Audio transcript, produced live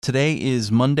Today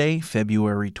is Monday,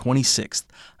 February 26th.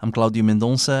 I'm Claudio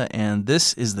Mendonça, and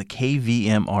this is the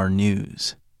KVMR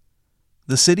News.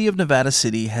 The City of Nevada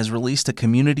City has released a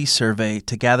community survey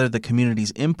to gather the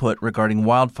community's input regarding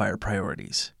wildfire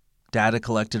priorities. Data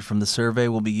collected from the survey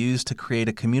will be used to create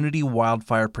a Community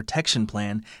Wildfire Protection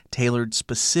Plan tailored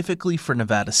specifically for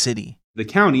Nevada City. The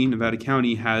county, Nevada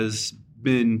County, has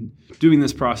been doing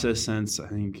this process since, I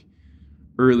think,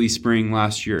 early spring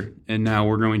last year, and now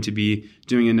we're going to be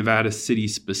doing a Nevada City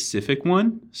specific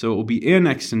one. So it will be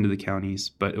annexed into the counties,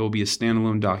 but it will be a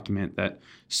standalone document that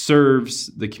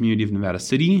serves the community of Nevada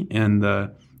City and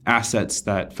the assets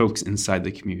that folks inside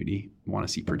the community want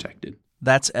to see protected.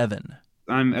 That's Evan.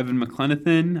 I'm Evan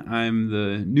McLenithan. I'm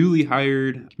the newly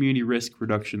hired Community Risk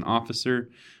Reduction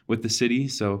Officer with the city.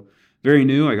 So very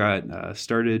new. I got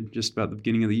started just about the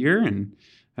beginning of the year and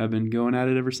have been going at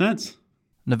it ever since.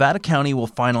 Nevada County will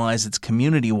finalize its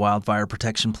Community Wildfire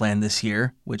Protection Plan this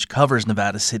year, which covers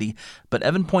Nevada City, but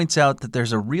Evan points out that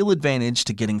there's a real advantage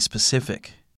to getting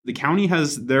specific. The county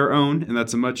has their own, and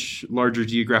that's a much larger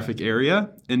geographic area,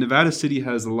 and Nevada City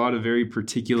has a lot of very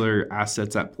particular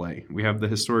assets at play. We have the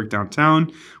historic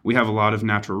downtown, we have a lot of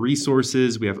natural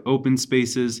resources, we have open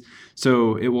spaces,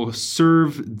 so it will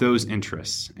serve those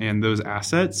interests and those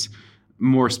assets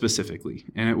more specifically.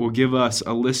 And it will give us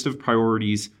a list of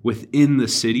priorities within the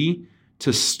city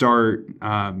to start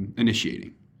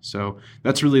initiating. So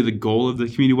that's really the goal of the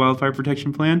Community Wildfire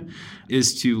Protection Plan,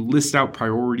 is to list out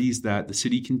priorities that the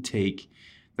city can take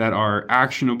that are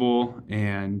actionable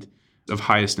and of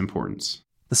highest importance.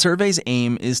 The survey's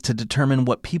aim is to determine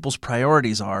what people's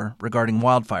priorities are regarding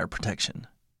wildfire protection.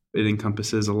 It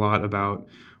encompasses a lot about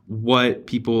what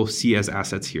people see as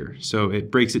assets here. So it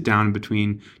breaks it down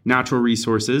between natural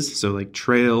resources, so like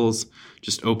trails,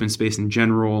 just open space in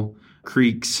general,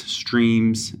 creeks,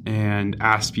 streams, and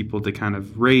asks people to kind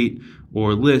of rate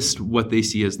or list what they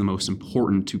see as the most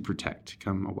important to protect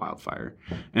come a wildfire.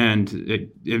 And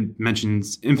it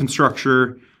mentions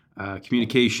infrastructure,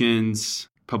 communications,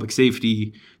 public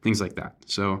safety, things like that.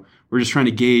 So we're just trying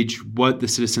to gauge what the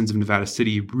citizens of Nevada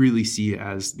City really see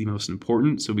as the most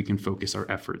important so we can focus our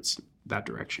efforts that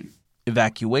direction.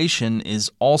 Evacuation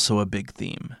is also a big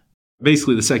theme.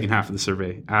 Basically, the second half of the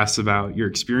survey asks about your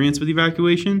experience with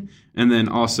evacuation and then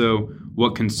also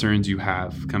what concerns you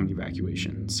have come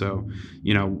evacuation. So,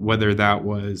 whether that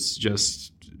was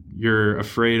just you're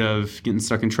afraid of getting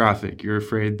stuck in traffic, you're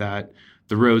afraid that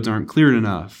the roads aren't cleared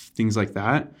enough, things like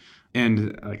that.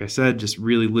 And like I said, just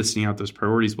really listing out those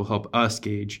priorities will help us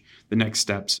gauge the next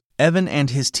steps. Evan and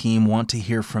his team want to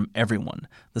hear from everyone.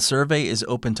 The survey is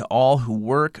open to all who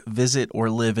work, visit, or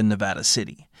live in Nevada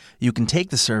City. You can take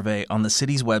the survey on the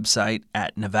city's website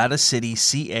at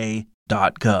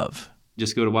nevadacityca.gov.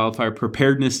 Just go to Wildfire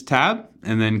Preparedness tab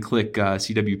and then click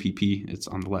CWPP. It's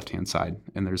on the left-hand side.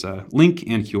 And there's a link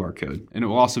and QR code. And it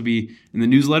will also be in the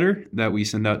newsletter that we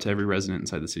send out to every resident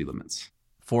inside the city limits.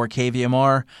 For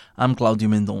KVMR, I'm Claudio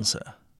Mendonça.